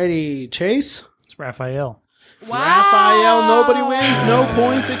 All righty. Chase? It's Raphael. Wow. Raphael, nobody wins. No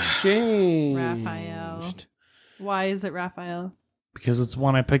points exchanged. Raphael. Why is it Raphael? Because it's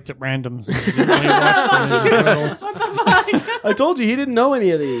one I picked at random. So I didn't really watch the drills. What the fuck? I told you he didn't know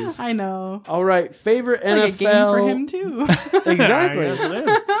any of these. I know. All right. Favorite It's NFL. like a game for him, too. Exactly. Yes, it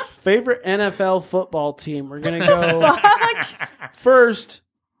is. Favorite NFL football team. We're going to go first,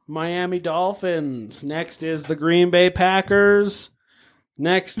 Miami Dolphins. Next is the Green Bay Packers.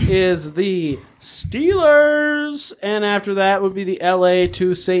 Next is the Steelers. And after that would be the LA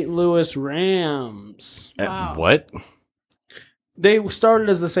to St. Louis Rams. Wow. What? They started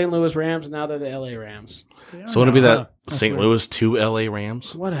as the St. Louis Rams. Now they're the LA Rams. So would it be that That's St. weird. Louis to LA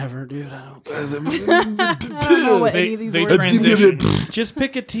Rams? Whatever, dude. I don't care. I don't know what any of these They words transition. Just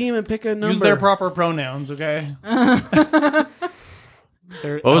pick a team and pick a number. Use their proper pronouns, okay? What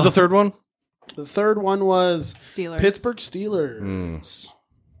was the third one? The third one was Steelers. Pittsburgh Steelers.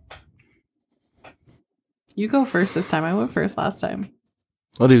 You go first this time. I went first last time.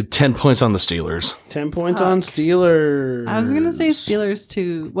 I'll do 10 points on the Steelers. 10 points on Steelers. I was going to say Steelers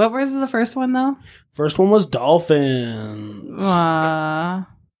too. What was the first one, though? First one was Dolphins. I'm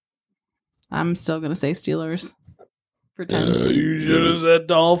still going to say Steelers for 10. You should have said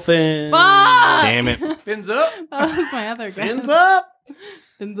Dolphins. Fuck! Damn it. Fins up. That was my other guess. Hands up.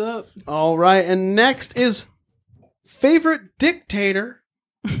 Fins up. All right, and next is favorite dictator.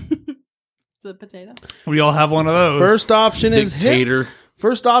 Is it potato? We all have one of those. First option is Dictator.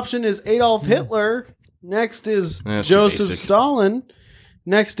 First option is Adolf Hitler. Next is That's too Joseph basic. Stalin.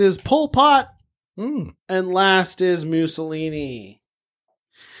 Next is Pol Pot. And last is Mussolini.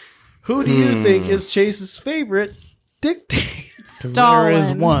 Who do you think is Chase's favorite dictator? The winner is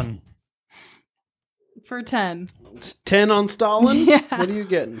Stalin. 1. For 10. It's 10 on Stalin? Yeah. What are you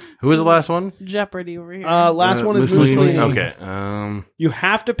getting? Who was the last one? Jeopardy over here. Last one is Mussolini. Okay. You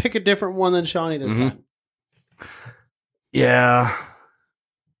have to pick a different one than Shawnee this time. Yeah.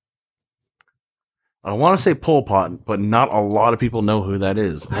 I want to say Pol Pot, but not a lot of people know who that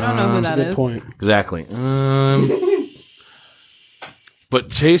is. I don't know who that Good is. point. Exactly. But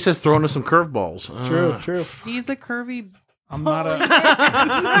Chase has thrown us some curveballs. True. He's a curvy. I'm not a.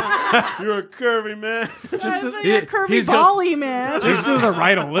 You're a curvy man. Just a he- curvy he's got- volley, man. Just to the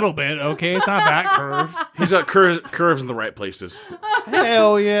right a little bit, okay? It's not that curved. He's got curves in the right places.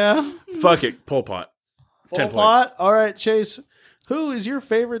 Hell yeah. Fuck it. Pol Pot. 10 Pol Pot. points. All right, Chase. Who is your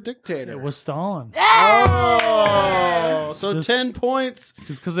favorite dictator? It was Stalin. Oh, so Just- 10 points.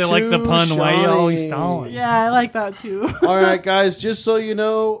 Just because they like the pun, why you always Stalin? Yeah, I like that too. All right, guys, just so you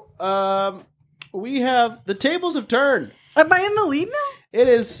know, we have the tables have turned. Am I in the lead now? It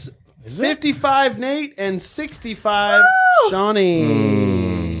is Is it? 55 Nate and 65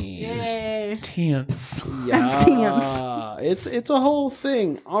 Shawnee. Yay. Tense. Yeah. It's a whole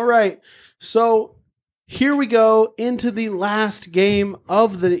thing. All right. So here we go into the last game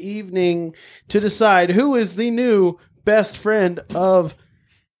of the evening to decide who is the new best friend of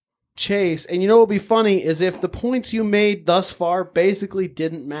Chase. And you know what would be funny is if the points you made thus far basically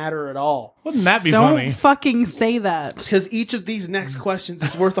didn't matter at all. Wouldn't that be Don't funny? fucking say that. Because each of these next questions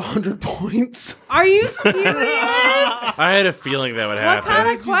is worth 100 points. Are you serious? I had a feeling that would What happen. kind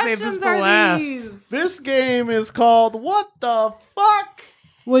of did you save this questions for are last? these? This game is called What the Fuck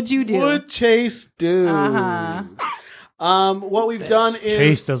What'd you do? Would Chase Do? Uh-huh. What we've done is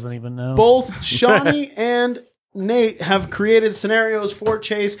Chase doesn't even know. both Shawnee and Nate have created scenarios for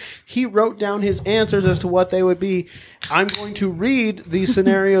Chase. He wrote down his answers as to what they would be. I'm going to read these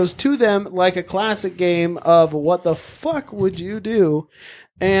scenarios to them like a classic game of what the fuck would you do?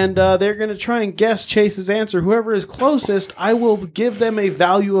 And they're going to try and guess Chase's answer. Whoever is closest, I will give them a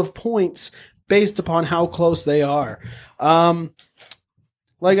value of points based upon how close they are.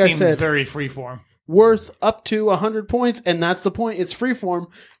 Like I Seems said, very freeform. worth up to 100 points, and that's the point. It's freeform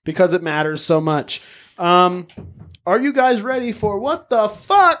because it matters so much. Are you guys ready for what the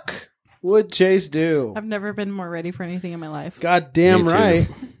fuck would Chase do? I've never been more ready for anything in my life. God damn Me too. right.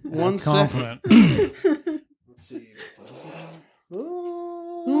 One That's second. confident. Let's see.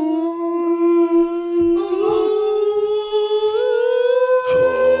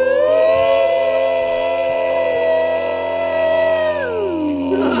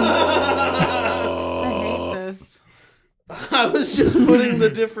 I hate this. I was just putting the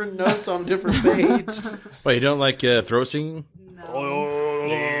different notes on a different page. Wait, you don't like throat singing?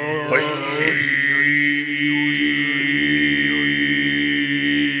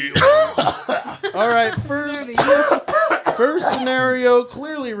 All right, first scenario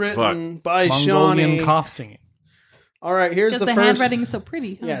clearly written by Mongolian Shawnee. cough singing. All right, here's Because the the first. handwriting's so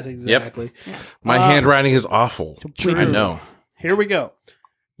pretty. Huh? Yes, exactly. My handwriting is awful. true. I know. Here we go.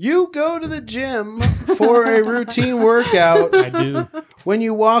 You go to the gym for a routine workout. I do. When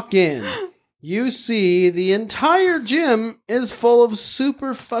you walk in, you see the entire gym is full of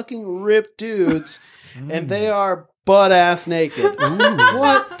super fucking ripped dudes, and they are butt ass naked.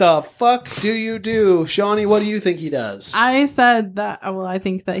 What the fuck do you do? Shawnee, what do you think he does? I said that. Well, I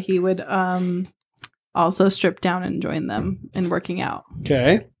think that he would also strip down and join them in working out.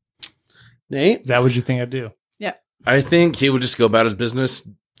 Okay. Nate? Is that what you think I do? I think he would just go about his business,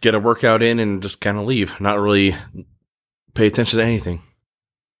 get a workout in, and just kind of leave. Not really pay attention to anything.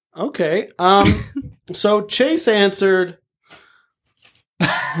 Okay. So Chase answered,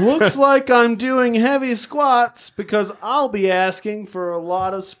 looks like I'm doing heavy squats because I'll be asking for a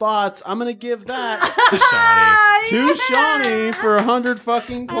lot of spots. I'm going to give that to Shawnee for 100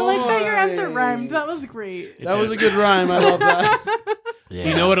 fucking I points. like that your answer rhymed. That was great. That was a good rhyme. I love that. Yeah. Do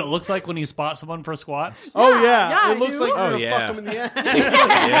you know what it looks like when you spot someone for squats? Oh, yeah. yeah, I It looks do. like you're Oh, going to yeah. fuck him in the ass.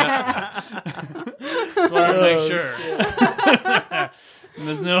 Yeah. Just want to make Oh, sure. And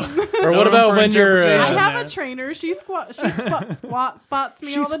there's no. Or what about when you're, I interpretation have there. a trainer. She spots me She all the spot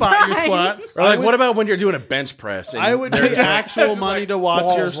time. your squats. Or like, what about when you're doing a bench press? And I would there's pay actual money to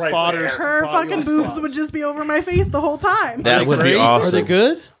watch your balls right spotters. there. Her spot fucking your boobs squats. would just be over my face the whole time. That would be Great. awesome. Are they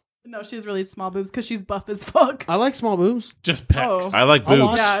good? No, she has really small boobs because she's buff as fuck. I like small boobs. Just pecs. Oh. I like I'll boobs.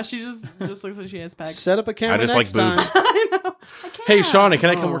 watch. Yeah, she just looks like she has pecs. Set up a camera I just next like boobs. time. I know. I can't. Hey, Shawnee, can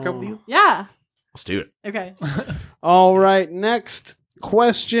I come work out with you? Yeah. Let's do it. Okay. All right, next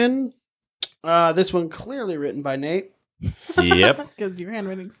question. This one clearly written by Nate. Yep. Because your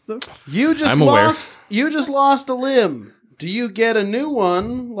handwriting sucks. You just I'm aware. lost. You just lost a limb. Do you get a new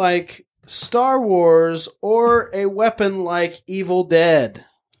one like Star Wars or a weapon like Evil Dead?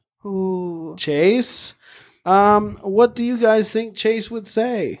 Ooh. Chase, what do you guys think Chase would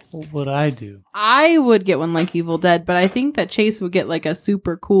say? What would I do? I would get one like Evil Dead, but I think that Chase would get like a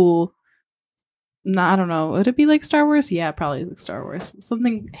super cool. No, I don't know. Would it be like Star Wars? Yeah, probably like Star Wars.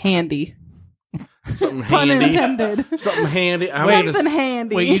 Something handy. Something Pun handy. intended. Something handy. Something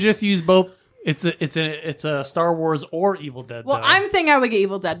handy. Wait, you just use both. It's a Star Wars or Evil Dead. Well, though. I'm saying I would get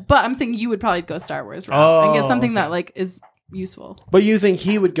Evil Dead, but I'm saying you would probably go Star Wars route and get something okay. that like is useful. But you think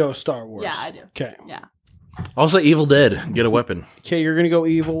he would go Star Wars? Yeah, I do. Okay. Yeah. Also, Evil Dead. Get a weapon. Okay, you're going to go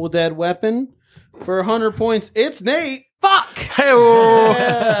Evil Dead weapon. For 100 points, it's Nate. Fuck. Hey,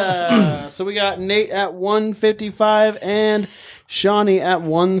 Yeah. So we got Nate at 155 and Shawnee at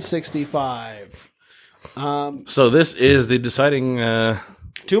 165. So this is the deciding.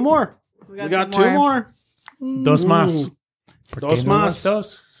 Two more. We got two more. Dos más. Dos más.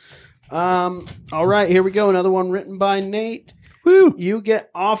 Dos. All right, here we go. Another one written by Nate. Woo! You get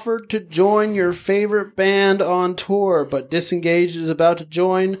offered to join your favorite band on tour, but Disengaged is about to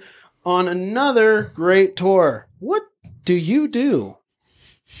join on another great tour. What do you do?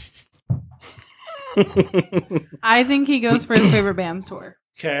 I think he goes for his favorite band's tour.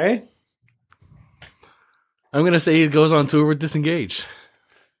 Okay. I'm gonna say he goes on tour with Disengaged.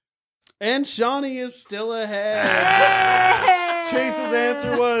 And Shawnee is still ahead. Chase's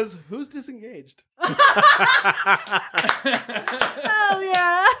answer was, who's Disengaged? Hell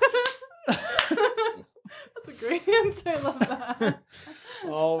yeah. That's a great answer. I love that.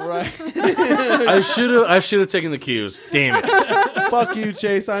 All right. I should have taken the cues. Damn it. Fuck you,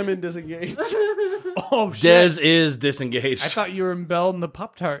 Chase. I'm in Disengaged. Oh shit! Dez is Disengaged. I thought you were in Bell and the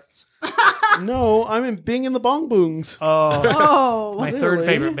Pop Tarts. No, I'm in Bing and the Bong Boongs. Oh, Oh, my Really? third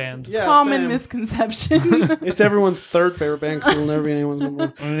favorite band. Yeah, common same. misconception. It's everyone's third favorite band, so it'll never be anyone's number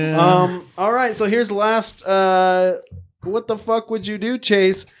one. Yeah. All right, so here's the last. What the fuck would you do,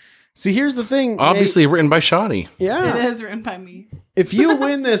 Chase? See, here's the thing. Obviously written by Shawnee. Nate. Yeah. It is written by me. If you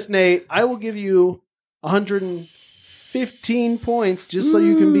win this, Nate, I will give you 115 points just so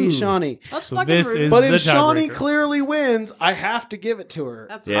you can beat Shawnee. That's So fucking this rude. is- But the if Shawnee tiebreaker. clearly wins, I have to give it to her.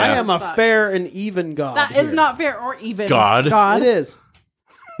 That's Yeah. I rude am as a fuck. fair and even God. That is here. not fair or even. God. It is.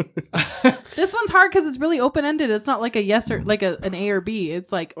 This one's hard because it's really open ended. It's not like a yes or like an A or B.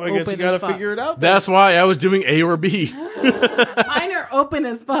 It's like Well, I guess you open got to as fuck. figure it out. then. That's why I was doing A or B. Mine are open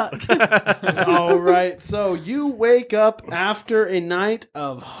as fuck. All right. So you wake up after a night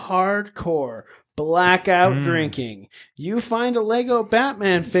of hardcore blackout drinking. You find a Lego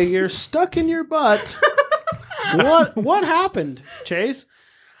Batman figure stuck in your butt. What happened, Chase?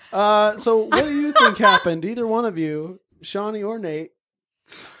 So what do you think happened? Either one of you, Shawnee or Nate.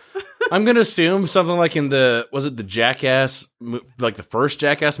 I'm gonna assume something like in the Jackass, like the first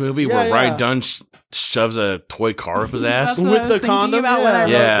Jackass movie, Yeah, where yeah. Ryan Dunn shoves a toy car up his ass. That's what With I was the thinking condom? about when I wrote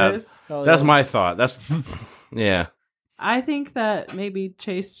Yeah. this. Hell That's yeah. my thought. That's yeah. I think that maybe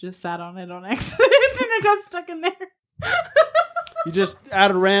Chase just sat on it on accident and it got stuck in there. You just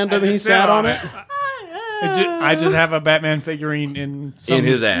at a random. I He just sat sat on on it. I just have a Batman figurine in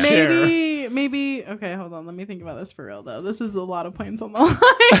his ass. chair. Maybe. Okay, hold on. Let me think about this for real though. This is a lot of points on the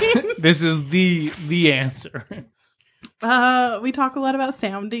line. This is the answer. We talk a lot about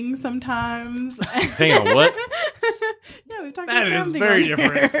sounding sometimes. Hang on, what? Yeah, we've talked That about is sounding very on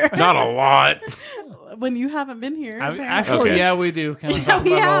here. different. Not a lot. When you haven't been here. apparently. Actually, Okay. yeah, we do. Kind of Yeah, talk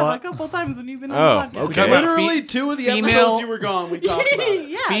we about have a a lot. couple times when you've been Oh, on the podcast. We okay. talk about Literally, two of the female- episodes you were gone. We talked about it.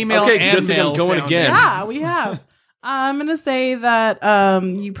 Yeah. female Okay, and good thing I'm male going sounding. again. Yeah, we have. I'm gonna say that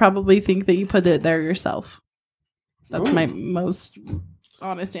you probably think that you put it there yourself. That's Ooh. my most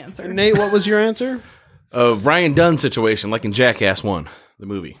honest answer. Nate, what was your answer? Ryan Dunn situation, like in Jackass 1, the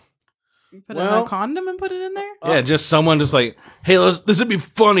movie. You put it in Well- a condom and put it in there? Yeah, just someone just like, hey, this would be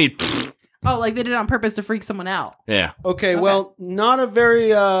funny. Oh, like they did it on purpose to freak someone out. Yeah. Okay, well, not a very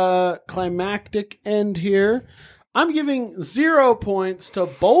climactic end here. I'm giving 0 points to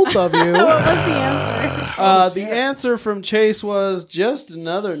both of you. What was the answer? The answer from Chase was just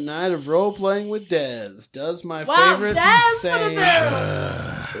another night of role playing with Dez. Does my Wow, favorite Dez put say it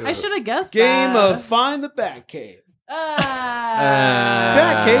there. I should have guessed game that. of Find the Batcave. Ah.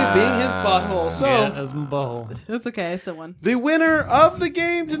 Batcave being his butthole. So Yeah, that's my butthole. That's okay. I still won. the winner of the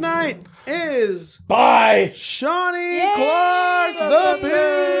game tonight is Bye. Shawnee Yay! Clark, the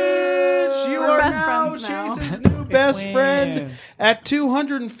bitch. You We're are best now friends now. Chase's new best Wins. friend at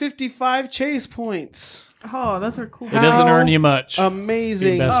 255 chase points. Oh, those are cool. It doesn't earn you much. Amazing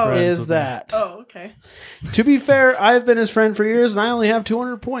Being best friends is with me. that? Oh, okay. To be fair, I've been his friend for years, and I only have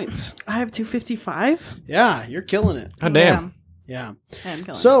 200 points. I have 255. Yeah, you're killing it. God damn. Yeah. I am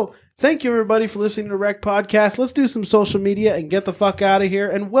killing. So, thank you everybody for listening to Wrecked Podcast. Let's do some social media and get the fuck out of here.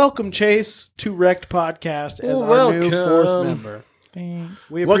 And welcome Chase to Wrecked Podcast as our new fourth member. Thanks.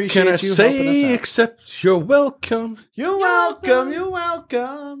 We What appreciate can I you helping us say out. except you're welcome? You're welcome. You're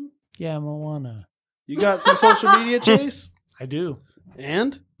welcome. Yeah, Moana. You got some social media, Chase? I do.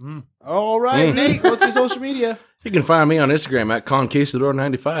 And? Mm. All right, Nate, what's your social media? You can find me on Instagram at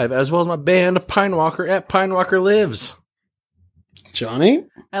conquistador95, as well as my band Pine Walker at Pine Walker Lives. Johnny?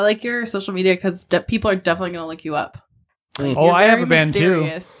 I like your social media because people are definitely going to look you up. Like, Oh, you're I have very a band too.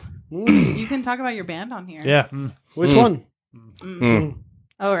 mysterious. Mm. You can talk about your band on here. Yeah. Which one?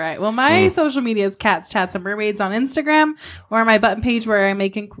 All right. Well, my social media is Cats, Chats, and Mermaids on Instagram, or my button page where I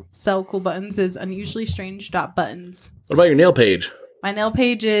make and sell cool buttons is unusuallystrange.buttons. What about your nail page? My nail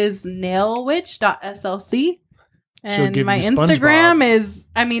page is nailwitch.slc. And give my you SpongeBob. Instagram is,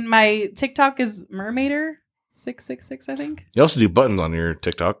 my TikTok is Mermaider666, I think. You also do buttons on your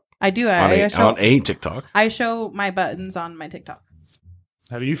TikTok. I do. On a TikTok. I show my buttons on my TikTok.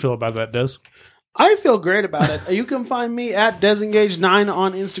 How do you feel about that, Des? I feel great about it. You can find me at Desengage9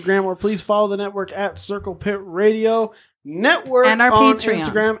 on Instagram, or please follow the network at Circle Pit Radio Network And our on Patreon.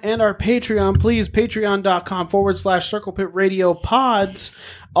 Instagram, and our Patreon. Please, patreon.com/Circle Pit Radio Pods.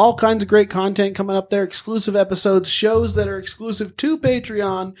 All kinds of great content coming up there, exclusive episodes, shows that are exclusive to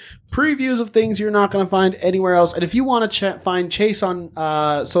Patreon, previews of things you're not going to find anywhere else. And if you want to find Chase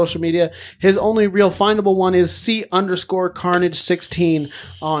on social media, his only real findable one is C_Carnage16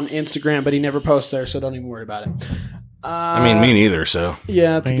 on Instagram, but he never posts there, so don't even worry about it. Me neither, so.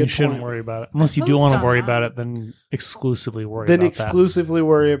 Yeah, that's a You good shouldn't point. worry about it. Unless you do Post want to on worry that. about it, then exclusively worry Then about exclusively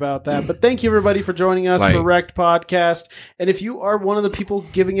worry about that. But thank you everybody for joining us Right. for Wrecked Podcast. And if you are one of the people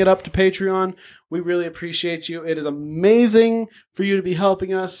giving it up to Patreon, we really appreciate you. It is amazing for you to be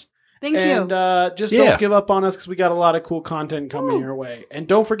helping us. Thank And you. just Yeah. don't give up on us because we got a lot of cool content coming your way. And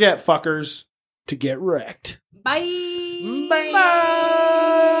don't forget, fuckers, to get wrecked. Bye.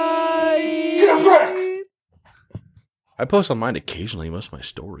 Get wrecked! I post on mine occasionally, most of my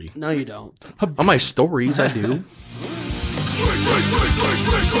story. No, you don't. On my stories, I do. Drink, drink, drink, drink,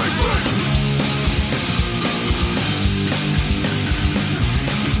 drink.